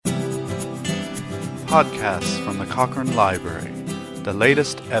Podcasts from the Cochrane Library, the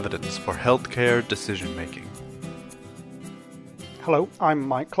latest evidence for healthcare decision-making. Hello, I'm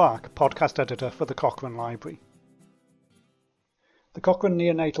Mike Clark, podcast editor for the Cochrane Library. The Cochrane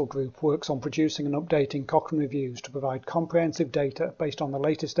Neonatal Group works on producing and updating Cochrane Reviews to provide comprehensive data based on the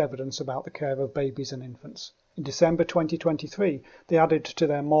latest evidence about the care of babies and infants. In December 2023, they added to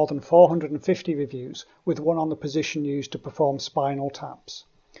their more than 450 reviews, with one on the position used to perform spinal taps.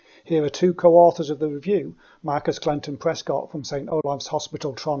 Here are two co-authors of the review, Marcus Glenton Prescott from St. Olav's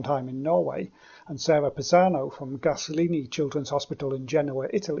Hospital, Trondheim in Norway, and Sara Pessano from Gaslini Children's Hospital in Genoa,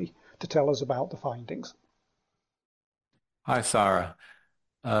 Italy, to tell us about the findings. Hi, Sarah.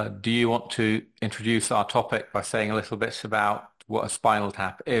 Do you want to introduce our topic by saying a little bit about what a spinal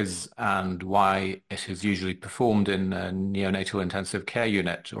tap is and why it is usually performed in a neonatal intensive care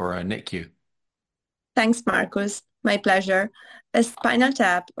unit or a NICU? Thanks, Marcus. My pleasure. A spinal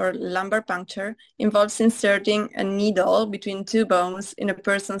tap or lumbar puncture involves inserting a needle between two bones in a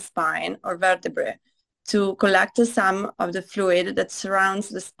person's spine or vertebrae to collect some of the fluid that surrounds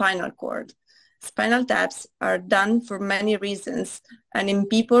the spinal cord. Spinal taps are done for many reasons and in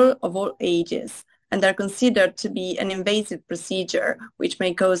people of all ages, and are considered to be an invasive procedure which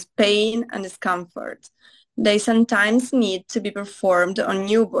may cause pain and discomfort. They sometimes need to be performed on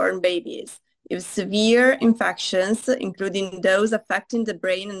newborn babies if severe infections, including those affecting the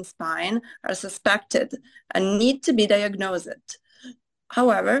brain and spine, are suspected and need to be diagnosed.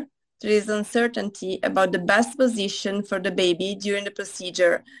 However, there is uncertainty about the best position for the baby during the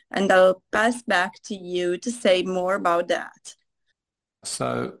procedure, and I'll pass back to you to say more about that.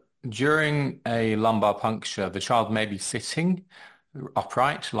 So, during a lumbar puncture, the child may be sitting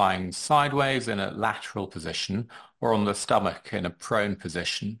upright, lying sideways in a lateral position, or on the stomach in a prone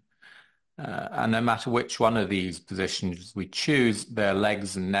position. And no matter which one of these positions we choose, their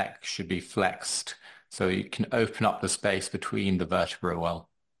legs and neck should be flexed so you can open up the space between the vertebrae well.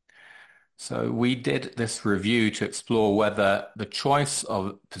 So we did this review to explore whether the choice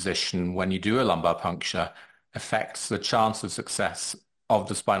of position when you do a lumbar puncture affects the chance of success of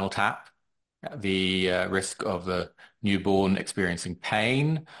the spinal tap, the risk of the newborn experiencing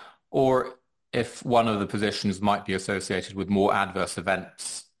pain, or if one of the positions might be associated with more adverse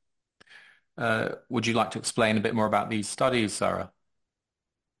events. Would you like to explain a bit more about these studies, Sarah?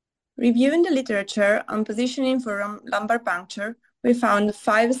 Reviewing the literature on positioning for lumbar puncture, we found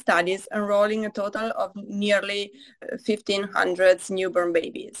 5 studies enrolling a total of nearly 1,500 newborn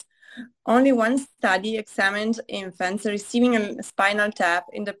babies. Only one study examined infants receiving a spinal tap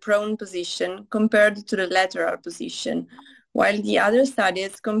in the prone position compared to the lateral position, while the other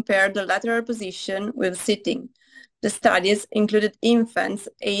studies compared the lateral position with sitting. The studies included infants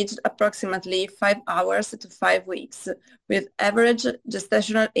aged approximately 5 hours to 5 weeks, with average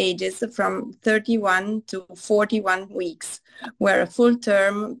gestational ages from 31 to 41 weeks, where a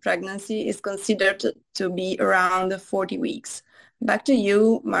full-term pregnancy is considered to be around 40 weeks. Back to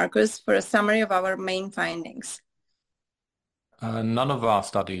you, Marcus, for a summary of our main findings. None of our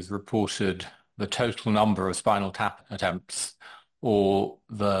studies reported the total number of spinal tap attempts or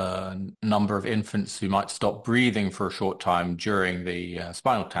the number of infants who might stop breathing for a short time during the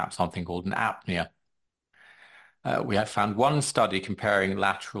spinal tap, something called an apnea. We have found one study comparing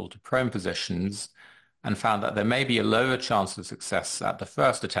lateral to prone positions and found that there may be a lower chance of success at the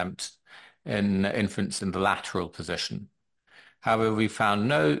first attempt in infants in the lateral position. However, we found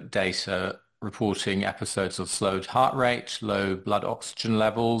no data reporting episodes of slowed heart rate, low blood oxygen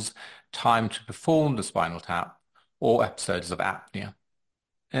levels, time to perform the spinal tap, or episodes of apnea.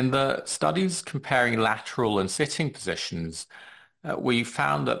 In the studies comparing lateral and sitting positions, we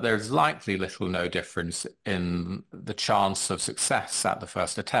found that there's likely little or no difference in the chance of success at the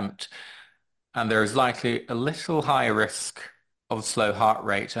first attempt, and there is likely a little higher risk of slow heart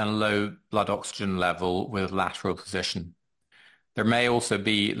rate and low blood oxygen level with lateral position. There may also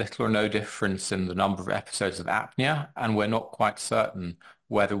be little or no difference in the number of episodes of apnea, and we're not quite certain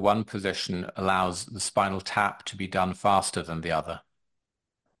whether one position allows the spinal tap to be done faster than the other.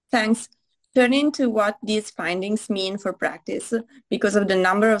 Thanks. Turning to what these findings mean for practice, because of the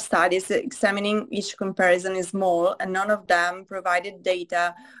number of studies examining each comparison is small and none of them provided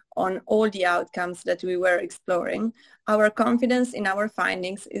data on all the outcomes that we were exploring, our confidence in our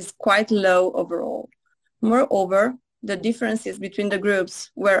findings is quite low overall. Moreover, the differences between the groups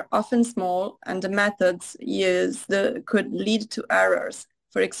were often small and the methods used could lead to errors.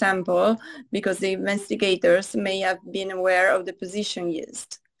 For example, because the investigators may have been aware of the position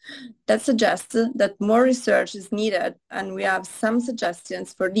used. That suggests that more research is needed, and we have some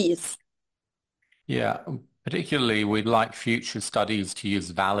suggestions for this. Yeah, Particularly, we'd like future studies to use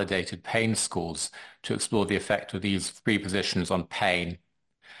validated pain scores to explore the effect of these prepositions on pain.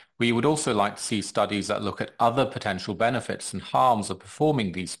 We would also like to see studies that look at other potential benefits and harms of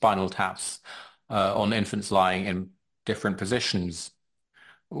performing these spinal taps on infants lying in different positions.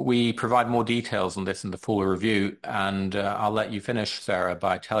 We provide more details on this in the full review, and I'll let you finish, Sarah,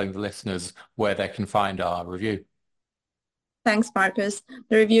 by telling the listeners where they can find our review. Thanks, Marcus.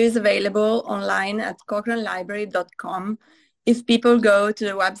 The review is available online at cochranelibrary.com. If people go to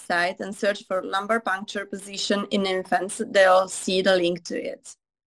the website and search for lumbar puncture position in infants, they'll see the link to it.